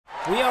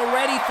We are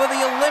ready for the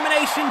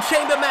Elimination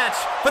Chamber match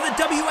for the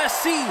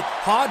WSC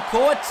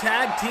Hardcore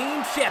Tag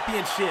Team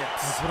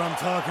Championships. That's what I'm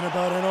talking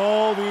about, and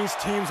all these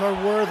teams are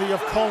worthy of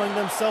calling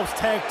themselves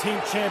Tag Team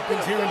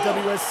Champions here in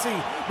WSC.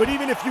 But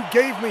even if you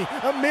gave me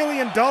 $1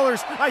 million,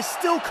 I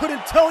still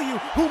couldn't tell you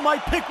who my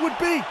pick would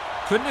be.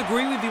 Couldn't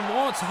agree with you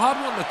more. It's a hard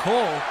one to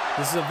call.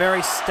 This is a very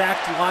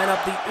stacked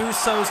lineup. The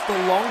Usos, the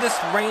longest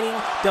reigning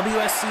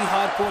WSC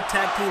Hardcore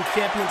Tag Team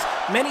Champions.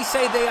 Many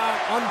say they are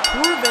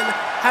unproven,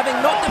 having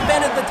not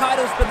defended the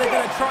titles, but they're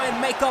going to try and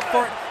make up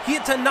for it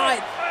here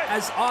tonight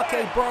as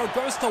RK Bro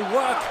goes to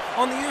work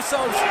on the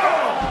Usos.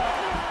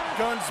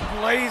 Guns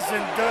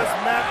blazing does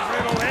Matt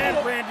Riddle and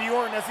Randy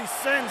Orton as he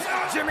sends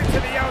Jimmy to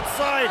the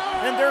outside,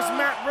 and there's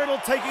Matt Riddle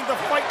taking the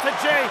fight to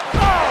Jay.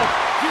 Oh,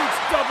 huge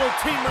double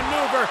team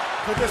maneuver.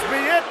 Could this be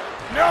it?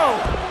 No.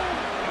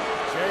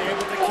 Jay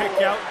able to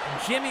kick out.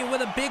 Jimmy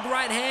with a big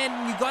right hand,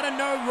 and you gotta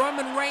know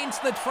Roman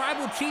Reigns, the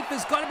tribal chief,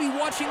 is gonna be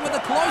watching with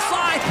a close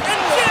eye, and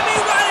Jimmy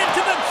right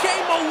into the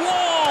chamber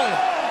wall.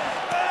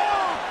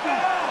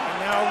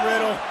 Now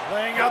Riddle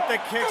laying out the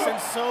kicks, and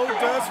so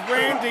does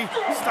Randy,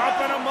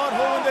 stopping a mud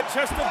hole in the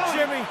chest of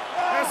Jimmy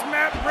as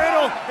Matt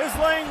Riddle is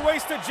laying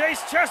waste to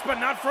Jay's chest, but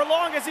not for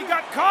long as he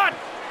got caught.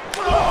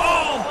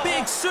 Oh,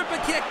 big super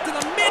kick to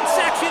the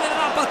midsection and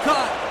an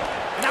uppercut.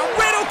 Now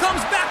Riddle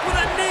comes back with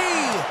a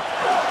knee.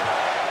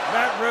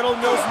 Matt Riddle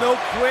knows no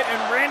quit,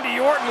 and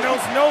Randy Orton knows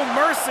no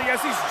mercy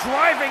as he's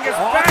driving his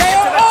back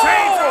into the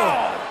chains.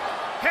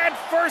 Head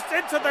first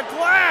into the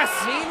glass.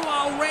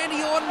 Meanwhile,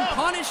 Randy Orton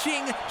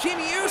punishing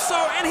Jimmy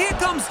Uso, and here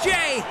comes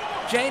Jay.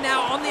 Jay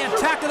now on the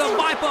attack of the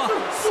Viper,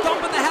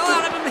 stomping the hell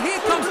out of him. Here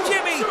comes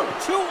Jimmy,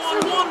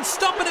 2-on-1,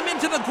 stomping him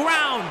into the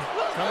ground.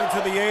 Coming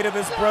to the aid of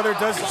his brother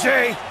does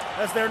Jay,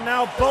 as they're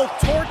now both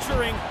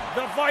torturing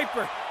the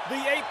Viper.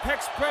 The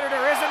Apex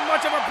Predator isn't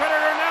much of a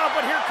predator now,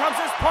 but here comes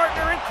his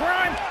partner in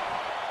crime.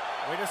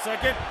 Wait a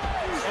second.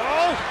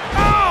 Oh,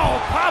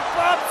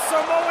 pop-up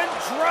Samoan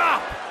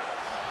drop.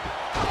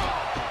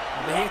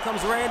 And here comes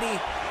Randy.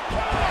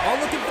 Oh,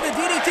 looking for the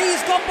DDT.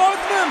 He's got both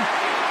of them.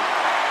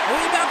 Are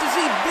we about to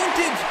see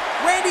vintage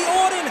Randy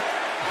Orton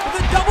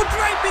with a double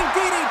draping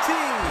DDT?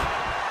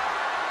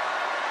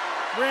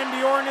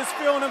 Randy Orton is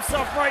feeling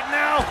himself right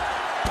now.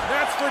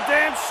 That's for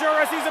damn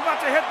sure as he's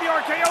about to hit the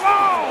RKO.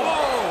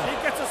 Oh! He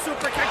gets a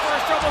super kick for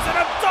his troubles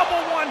and a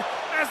double one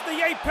as the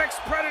Apex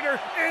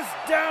Predator is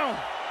down.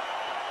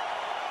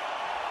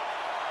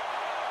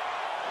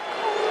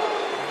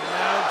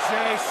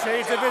 Jay,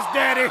 shades of his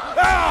daddy.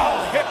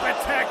 Oh, hip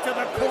attack to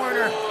the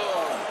corner.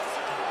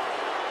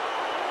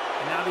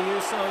 Now the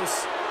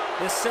Usos,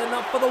 they're setting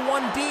up for the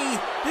 1D.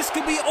 This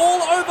could be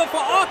all over for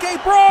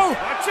RK Bro.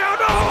 Watch out,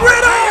 oh,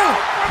 Riddle!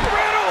 From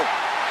Riddle!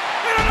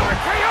 And another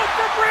KO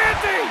from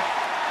Randy!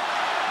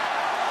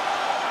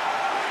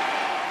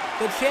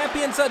 The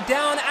champions are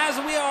down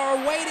as we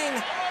are awaiting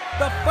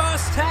the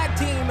first tag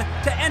team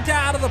to enter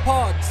out of the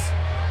pods.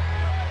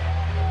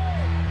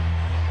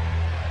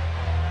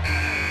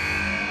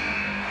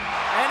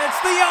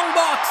 The Young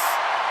Bucks.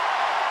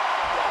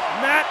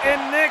 Matt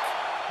and Nick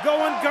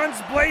going guns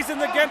blazing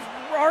against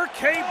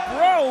RK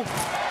Bro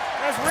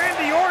as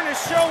Randy Orton is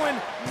showing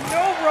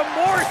no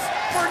remorse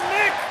for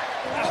Nick.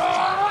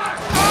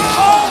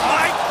 Oh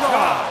my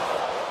God.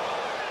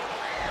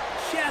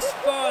 Chest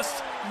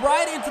first,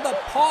 right into the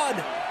pod.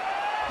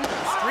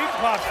 Street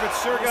Pops, but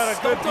sure got a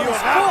good view of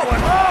that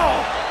one.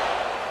 Oh!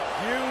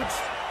 Huge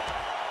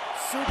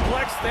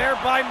suplex there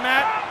by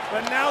Matt,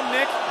 but now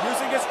Nick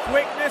using his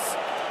quickness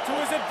to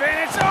his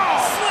advantage.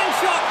 Oh!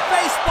 Slingshot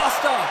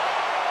facebuster.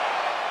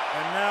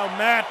 And now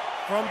Matt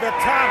from the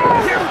top.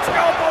 Huge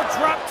elbow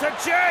drop to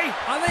Jay.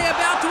 Are they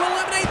about to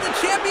eliminate the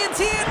champions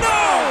here? No!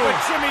 Oh,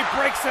 but Jimmy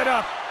breaks it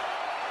up.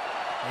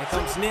 Here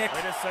comes Nick.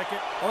 Wait a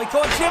second. Oh, he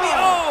caught Jimmy.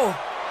 Oh!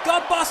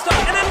 Godbuster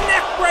and a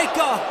neck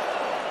breaker.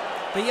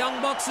 The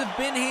Young Bucks have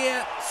been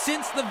here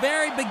since the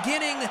very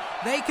beginning.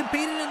 They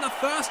competed in the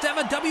first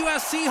ever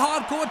WSC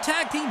Hardcore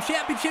Tag Team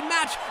Championship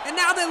match, and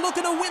now they're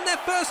looking to win their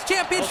first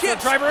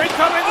championship. Driver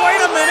incoming. Wait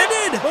a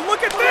minute. But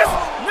look at this.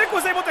 Nick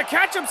was able to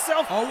catch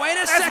himself. Oh,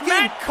 wait a As second.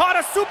 Matt caught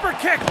a super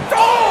kick.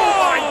 Oh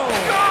my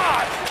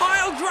God!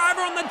 Pile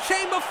driver on the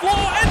chamber floor,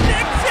 and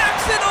Nick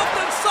Jackson off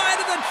the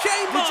side of the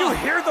chamber. Did you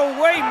hear the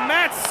way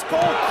Matt's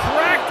skull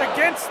cracked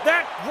against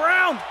that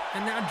ground?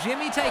 And now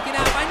Jimmy taken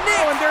out by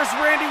Nick. Oh, and there's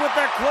Randy with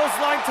that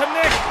clothesline to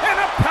Nick, and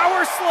a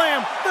power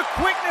slam. The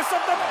quickness of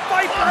the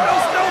Viper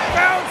knows no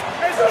bounds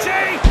as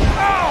Jay,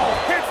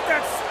 hits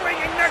that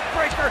swinging neck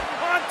breaker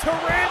onto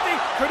Randy.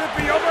 Could it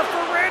be over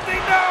for Randy?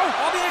 No.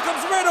 Oh, here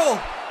comes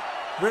Riddle.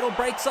 Riddle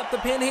breaks up the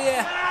pin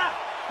here.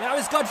 Now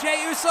he's got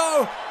Jey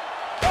Uso.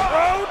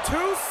 Oh,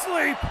 to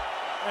sleep.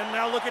 And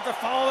now look at the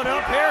follow it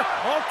up here.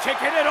 Oh,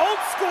 kicking it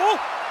old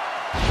school.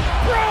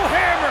 Bro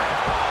hammer.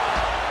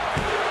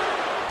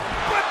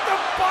 But the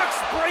Bucks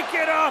break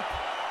it up.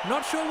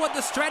 Not sure what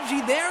the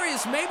strategy there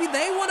is. Maybe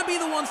they want to be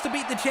the ones to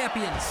beat the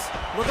champions.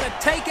 Looking to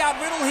take out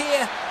Riddle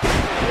here.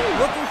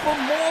 Looking for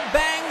more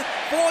bang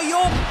for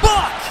your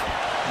buck.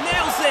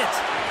 Nails it.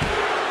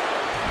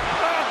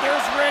 Oh,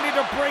 there's Randy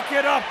to break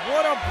it up.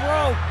 What a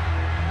bro.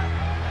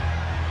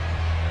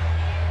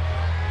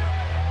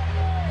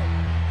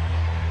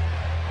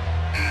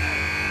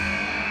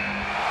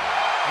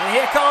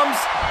 comes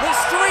the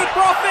Street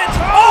Profits.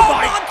 Oh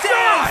my Montez!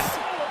 God!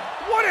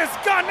 What has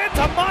gotten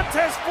into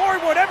Montez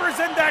Ford?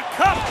 Whatever's in that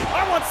cup,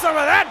 I want some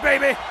of that,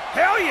 baby.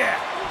 Hell yeah!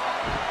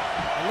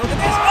 And look at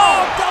this.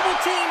 Oh, double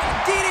team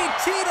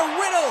DDT to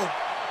Riddle.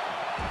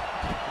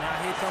 Now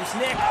here comes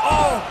Nick.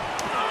 Oh,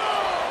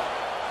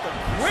 the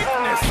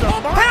quickness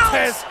of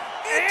Montez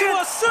into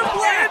a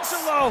suplex.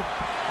 Angelo.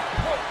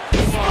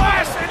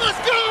 Splash and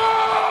let's go!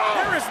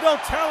 There is no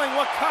telling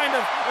what kind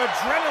of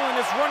adrenaline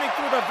is running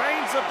through the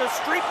veins of the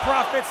Street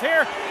Profits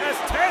here as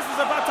Tez is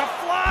about to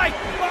fly.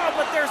 Oh,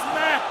 but there's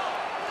Matt.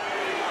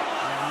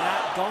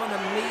 Matt going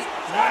to meet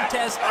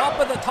Montez up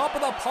at the top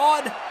of the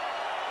pod.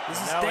 This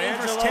is now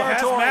dangerous Angelo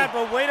territory. Has Matt,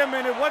 but wait a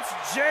minute, what's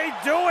Jay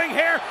doing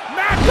here?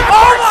 Matt!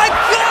 Oh my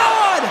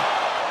God!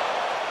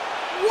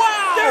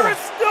 Wow! There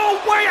is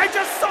no way I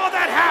just saw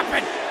that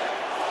happen!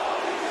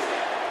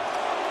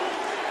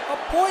 A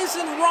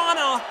poison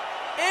Rana.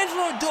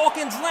 Angelo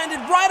Dawkins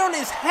landed right on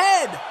his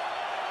head.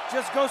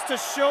 Just goes to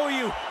show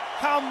you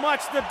how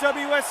much the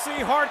WSC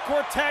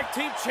Hardcore Tag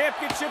Team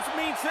Championships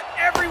means to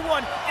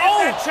everyone in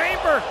that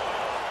chamber.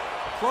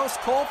 Close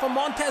call for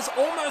Montez,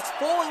 almost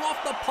falling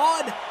off the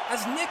pod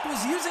as Nick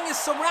was using his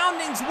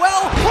surroundings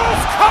well.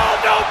 Close call,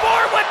 no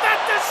more with that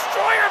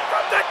destroyer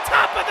from the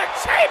top of the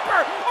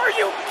chamber. Are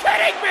you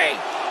kidding me?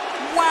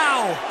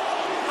 Wow,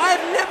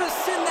 I've never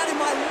seen that in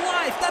my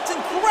life. That's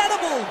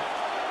incredible.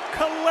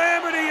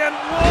 Calamity and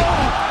woe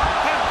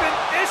have been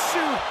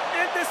issued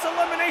in this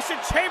Elimination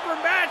Chamber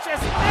match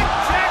as Nick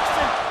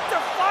Jackson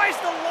defies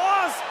the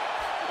laws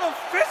of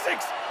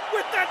physics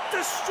with that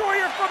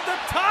destroyer from the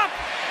top.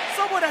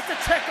 Someone has to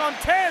check on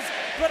Tez,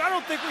 but I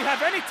don't think we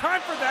have any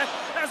time for that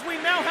as we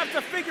now have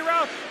to figure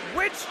out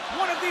which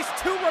one of these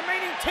two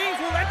remaining teams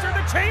will enter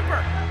the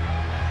chamber.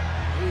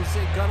 Who's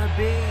it gonna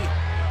be?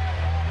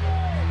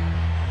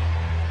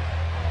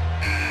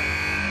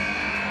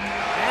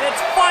 And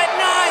it's fight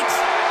night!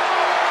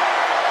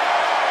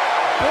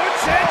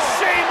 Butch and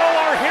Shamo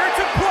are here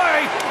to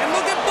play. And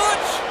look at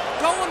Butch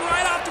going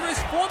right after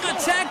his former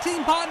tag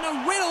team partner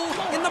Riddle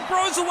in the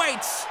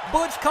Broserweights.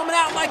 Butch coming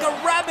out like a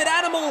rabid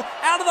animal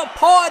out of the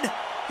pod.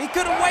 He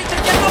couldn't wait to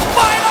get the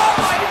fight. Oh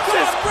my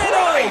God,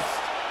 Riddle!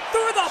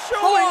 Through the pod!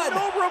 Showing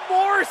no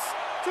remorse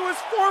to his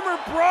former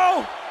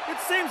bro. It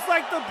seems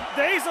like the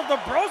days of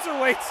the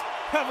Broserweights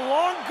have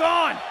long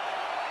gone.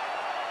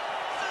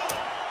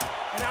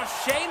 And now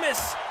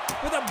Sheamus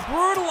with a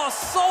brutal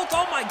assault.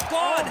 Oh my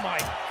God! Oh my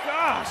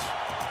gosh!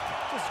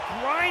 Just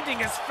grinding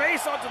his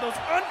face onto those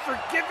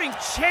unforgiving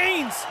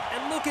chains.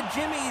 And look at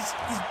Jimmy, he's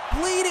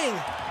bleeding.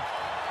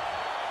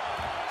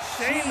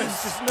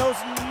 Sheamus just knows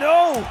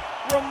no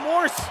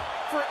remorse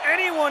for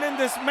anyone in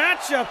this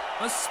matchup.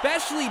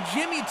 Especially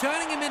Jimmy,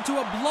 turning him into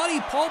a bloody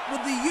pulp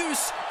with the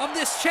use of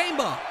this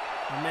chamber.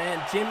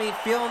 Man, Jimmy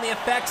feeling the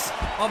effects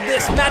of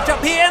this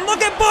matchup here. And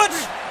look at Butch!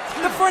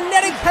 The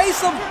frenetic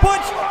pace of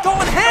Butch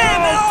going ham!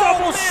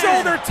 Double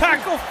shoulder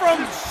tackle from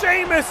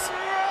Sheamus!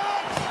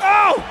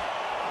 Oh!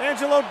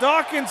 Angelo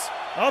Dawkins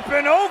up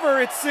and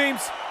over, it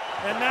seems.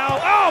 And now,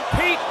 oh,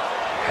 Pete!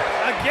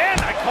 Again,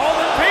 I called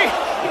him Pete.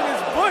 It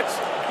is Butch.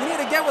 You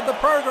need to get with the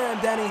program,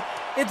 Denny.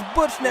 It's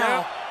Butch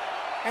now.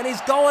 Yeah. And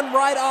he's going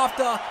right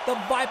after the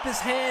Viper's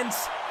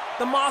hands.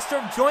 The master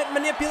of joint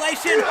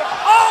manipulation.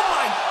 Oh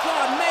my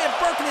God, may have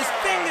broken his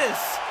fingers.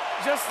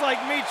 Just like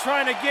me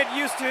trying to get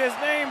used to his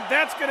name,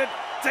 that's gonna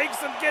take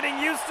some getting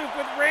used to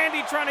with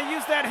Randy trying to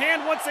use that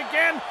hand once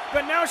again.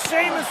 But now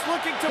Sheamus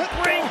looking to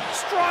bring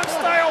Strong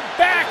Style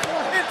back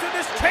into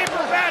this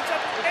chamber match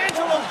at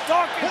Angelo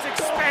Dawkins'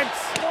 expense.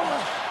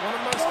 One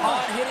of the most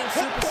hard-hitting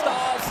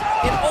superstars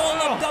in all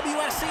of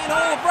WSC and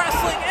all of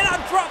wrestling, and a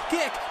drop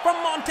kick from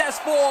Montez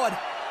Ford.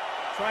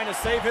 Trying to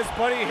save his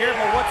buddy here,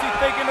 but what's he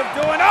thinking of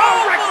doing? Oh,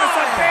 reckless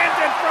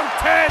abandon from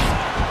Tez.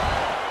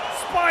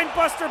 Spine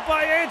buster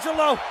by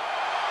Angelo.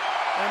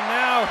 And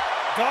now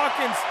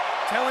Dawkins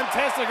telling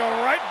Tez to go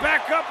right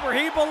back up where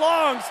he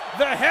belongs.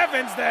 The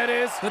heavens, that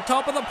is. The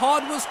top of the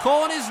pod was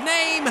calling his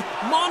name.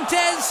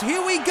 Montez,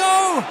 here we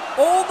go.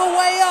 All the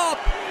way up.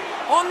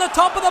 On the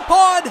top of the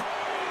pod.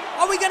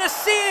 Are we going to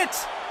see it?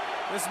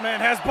 This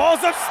man has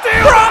balls of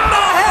steel. From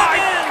the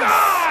heavens. My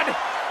God.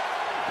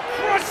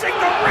 Crushing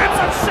the ribs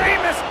of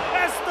Sheamus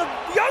as the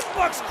Young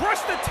Bucks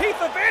crush the teeth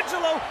of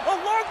Angelo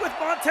along with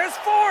Montez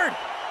Ford.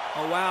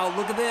 Oh, wow,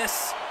 look at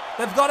this.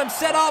 They've got him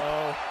set up.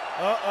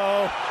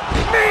 Uh-oh.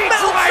 Knee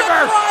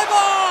driver!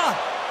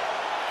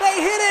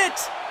 They hit it!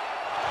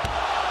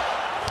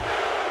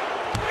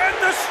 And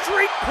the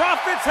Street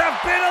Profits have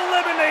been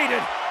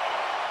eliminated.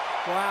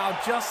 Wow,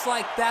 just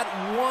like that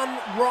one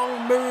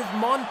wrong move,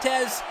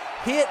 Montez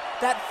hit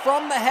that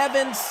from the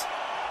heavens.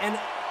 And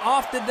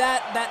after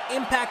that, that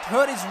impact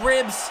hurt his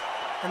ribs.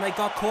 And they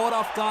got caught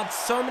off guard.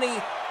 So many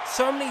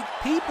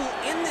people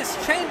in this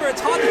chamber,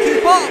 it's hard to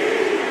keep up.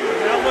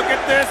 Now look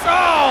at this.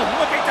 Oh,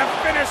 looking to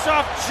finish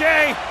off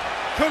Jay.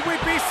 Could we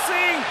be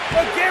seeing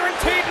a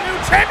guaranteed new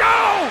champ?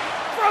 No!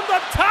 From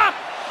the top,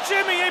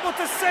 Jimmy able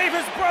to save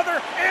his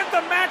brother and the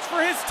match for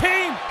his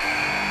team.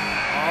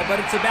 Oh, but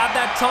it's about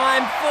that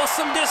time for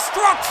some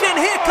destruction.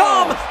 Here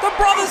come the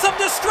Brothers of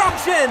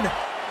Destruction.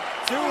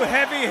 Two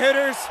heavy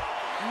hitters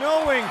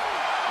knowing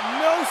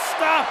no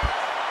stop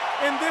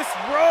in this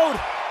road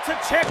to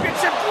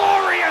championship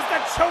glory as the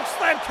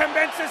chokeslam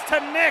commences to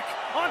Nick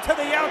onto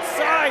the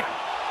outside.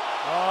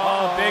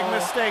 Oh, big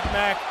mistake,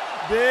 Mac.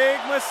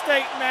 Big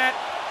mistake, Matt.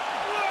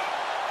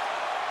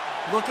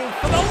 Looking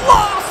for the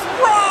lost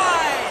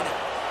ride!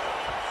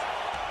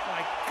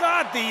 My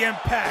God, the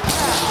impact.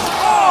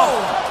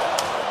 Oh!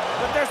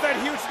 But there's that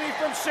huge knee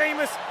from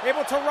Sheamus,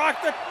 able to rock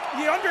the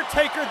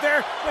Undertaker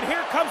there. But here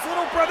comes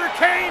little brother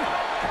Kane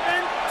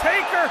and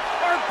Taker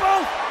are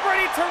both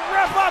ready to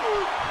rev up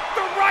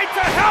the ride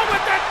to hell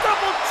with that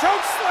double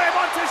choke slam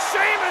onto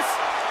Sheamus.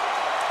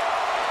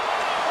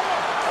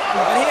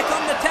 And here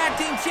come the tag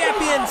team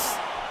champions.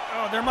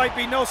 Oh, there might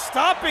be no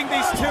stopping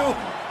these two,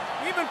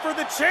 even for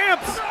the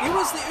champs. It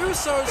was the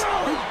Usos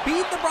who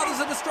beat the Brothers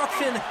of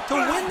Destruction to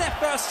win their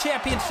first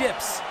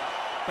championships.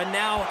 But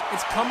now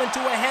it's coming to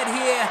a head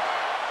here.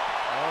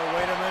 Oh,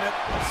 wait a minute.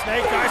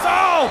 Snake Eyes.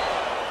 Oh!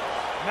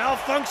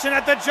 Malfunction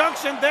at the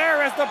junction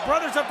there as the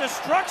Brothers of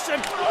Destruction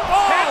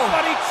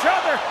headbutt each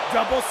other.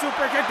 Double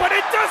super kick, but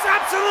it does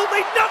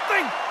absolutely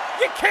nothing.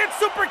 You can't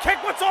super kick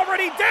what's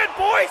already dead,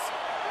 boys.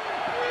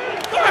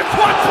 A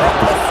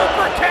quadruple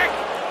super kick.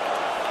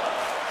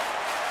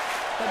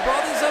 The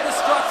Brothers of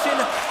Destruction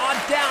are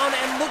down,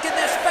 and look at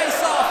this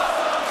face-off.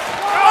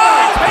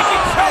 Oh,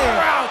 taking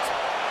Taker out.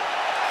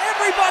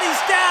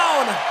 Everybody's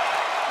down.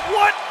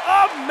 What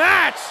a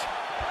match.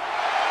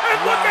 And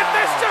look at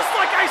this, just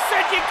like I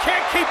said, you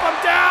can't keep them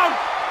down.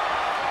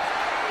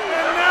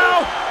 And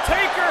now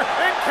Taker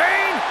and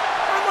Kane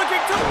are looking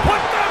to put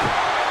them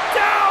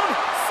down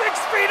 6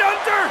 feet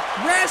under.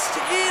 Rest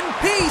in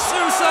peace,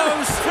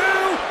 Usos.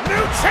 2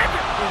 new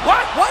champions.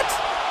 What? What?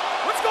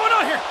 What's going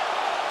on here?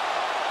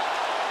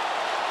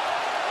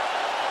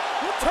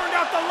 Who turned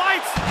out the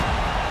lights?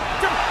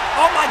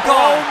 Oh my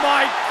God. Oh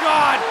my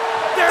God.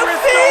 There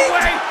is Fiend. no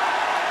way.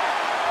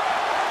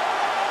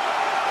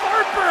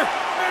 Harper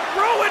and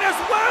Rowan as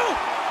well.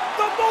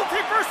 The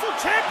multiversal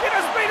champion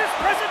has made his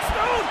presence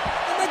known.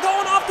 And they're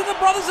going after the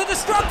Brothers of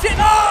Destruction.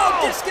 Oh,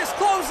 discus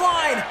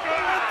clothesline.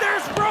 And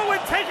there's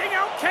Rowan taking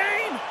out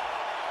Kane.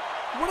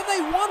 What do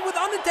they want with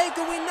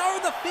Undertaker? We know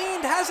the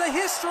Fiend has a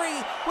history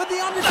with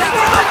the Undertaker.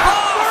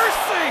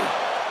 Mercy.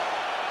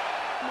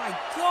 My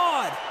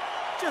God.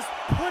 Just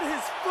put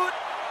his foot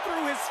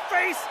through his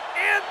face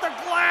and the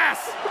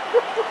glass.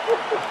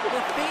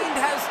 The Fiend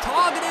has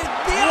targeted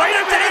the Wait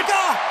a minute.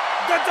 Undertaker.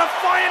 The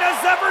defiant as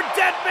ever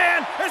dead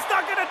man is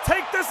not going to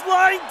take this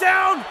lying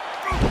down.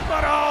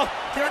 But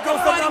here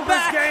goes the fighting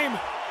numbers back. game.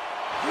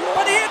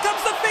 But here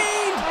comes the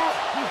Fiend.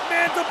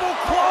 Mandible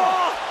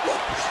claw.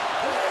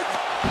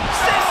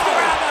 Sister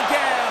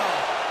Abigail.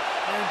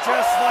 And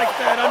just like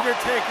that,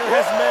 Undertaker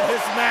has met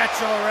his match,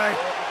 all right.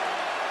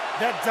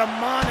 That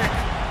demonic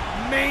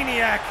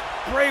maniac,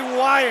 Bray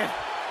Wyatt,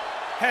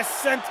 has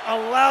sent a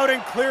loud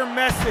and clear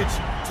message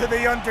to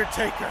the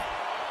Undertaker.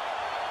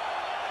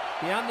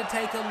 The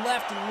Undertaker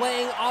left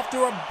laying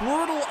after a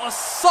brutal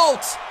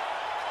assault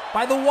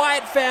by the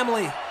Wyatt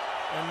family.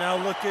 And now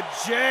look at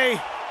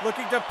Jay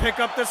looking to pick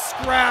up the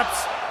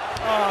scraps.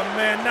 Oh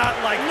man, not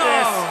like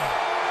this.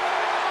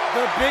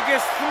 The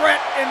biggest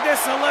threat in this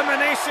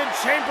Elimination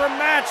Chamber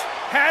match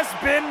has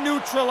been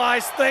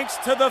neutralized thanks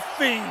to the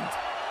Fiend.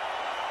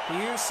 The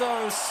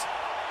Usos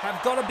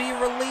have got to be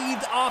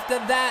relieved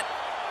after that.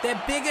 Their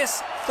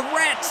biggest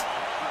threat.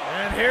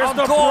 And here's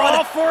the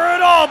brawl for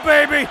it all,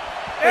 baby.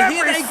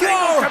 Every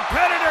single go.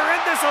 competitor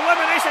in this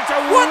Elimination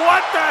Chamber.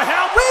 What the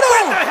hell? Riddle.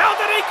 When the hell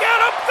did he get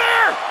up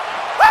there?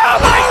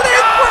 Oh my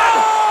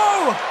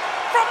God!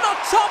 From the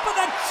top of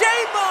the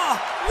chamber,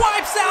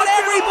 wipes out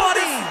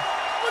everybody.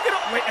 Look at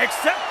it. Wait,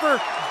 except for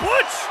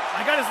Butch.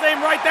 I got his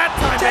name right that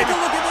time, Take baby.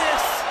 a look at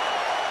this.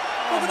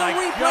 Look at the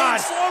replay in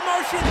slow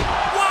motion.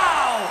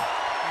 Wow.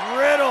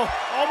 Riddle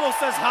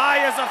almost as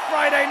high as a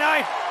Friday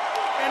night.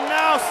 And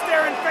now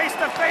staring face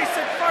to face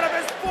in front of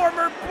his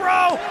former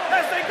bro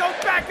as they go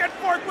back and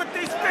forth with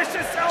these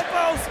vicious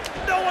elbows.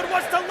 No one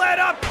wants to let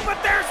up, but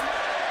there's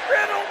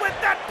Riddle with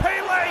that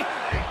Pele.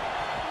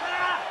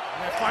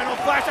 And the final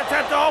flash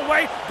attempt. Oh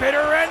wait,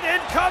 bitter end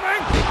incoming.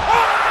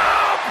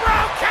 Oh,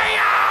 bro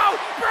KO!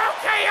 Bro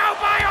KO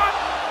by him.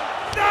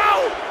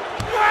 No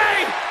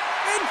way!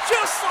 And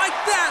just like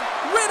that,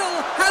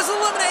 Riddle has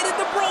eliminated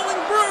the Brawling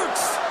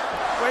Brutes.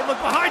 Wait,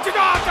 look behind you.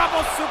 Oh,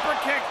 double super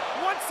kick.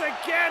 Once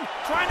again,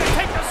 trying to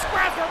take the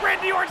scrap, but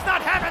Randy Orton's not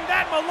having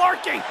that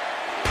malarkey.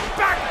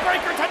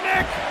 Backbreaker to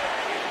Nick.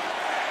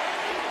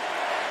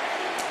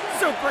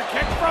 Super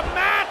kick from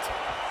Matt.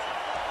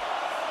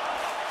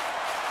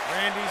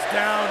 Randy's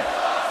down,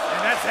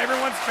 and that's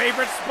everyone's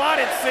favorite spot,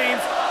 it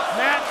seems.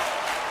 Matt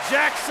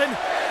Jackson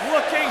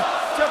looking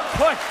to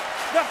put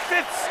the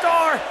 5th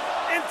star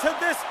into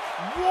this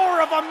war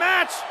of a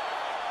match.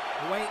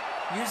 Wait,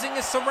 using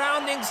his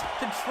surroundings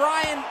to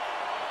try and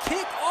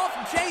kick off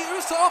Jey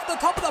Uso off the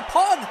top of the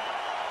pod.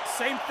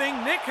 Same thing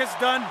Nick has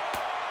done,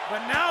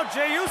 but now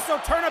Jey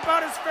Uso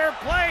turnabout is fair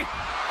play.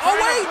 Oh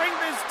wait, bring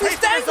this he's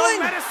taste of his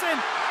own dangling. medicine.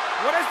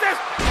 What is this?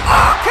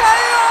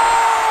 RKO!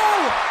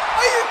 A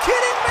Are you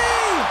kidding me?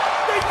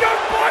 The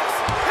Young Bucks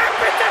have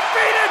been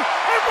defeated,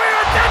 and we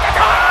are down to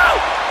go!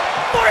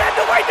 More end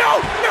the way, no!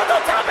 No,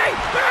 don't tell me!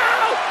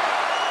 No!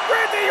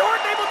 Randy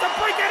Orton able to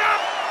break it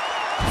up!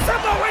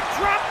 Samoan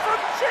drop from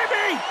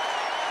Jimmy!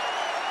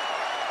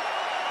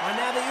 Right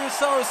now the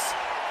Usos,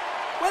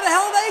 where the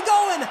hell are they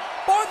going?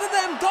 Both of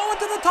them going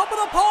to the top of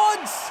the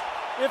pods!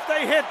 If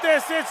they hit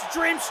this, it's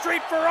Dream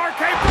Street for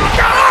RK Bro. Oh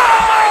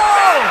my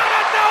God! Out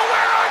of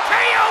nowhere,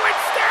 RKO in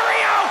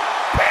stereo!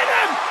 Pin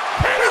him!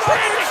 Pin him!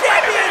 Randy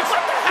champions!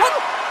 What the hell?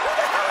 Who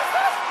the hell is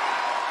this?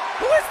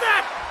 Who is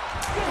that?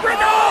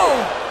 Renault!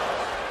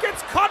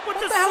 Gets caught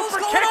with the super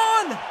kick!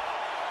 On?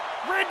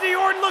 Randy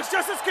Orton looks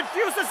just as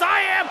confused as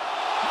I am!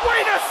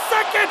 Wait a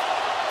second!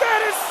 That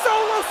is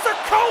Solo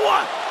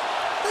Sikoa!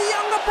 The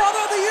younger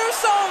brother of the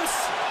Usos!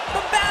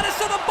 The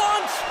baddest of the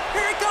bunch!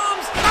 Here he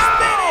comes!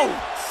 Ow!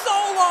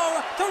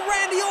 Solo to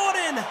Randy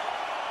Orton!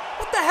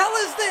 What the hell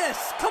is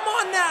this? Come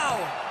on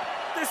now!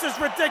 This is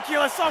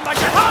ridiculous! Oh my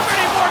God! How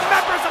many more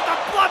members of the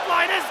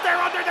Bloodline is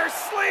there under their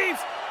sleeves?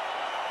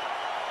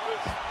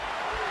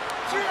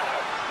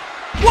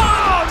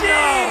 One D!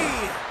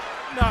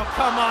 No,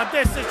 come on!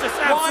 This is just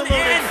absolute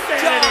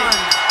insanity!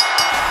 Done.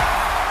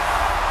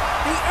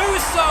 The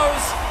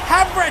Usos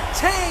have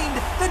retained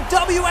the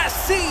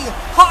WSC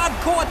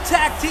Hardcore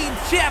Tag Team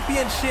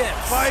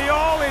Championships. By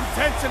all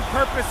intents and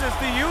purposes,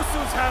 the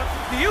Usos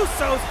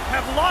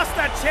have lost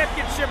that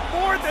championship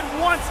more than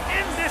once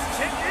in this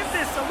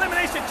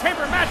Elimination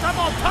Chamber match. I'm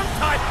all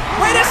tongue-tied.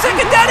 Wait a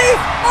second, Daddy!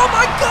 Oh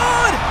my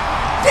God!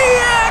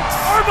 DX!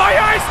 Are my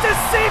eyes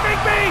deceiving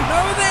me?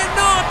 No, they're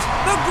not.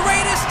 The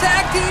greatest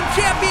tag team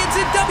champions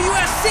in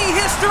WSC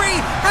history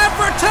have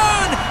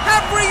returned,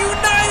 have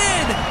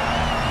reunited.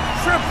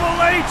 Triple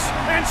H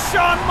and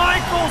Shawn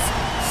Michaels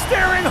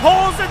staring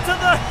holes into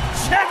the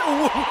chest.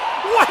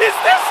 What is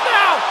this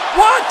now?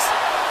 What?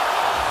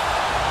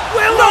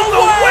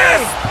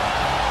 Will-o'-the-Wisp!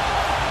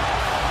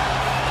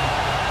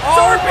 Oh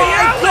Darby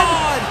my Allin,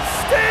 God!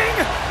 Sting,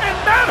 and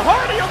Matt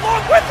Hardy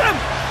along with him.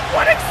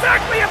 What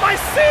exactly am I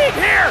seeing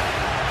here?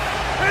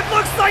 It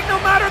looks like no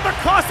matter the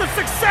cost of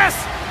success,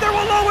 there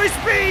will always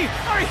be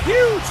a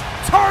huge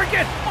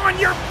target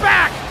on your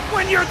back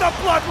when you're the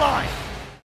Bloodline.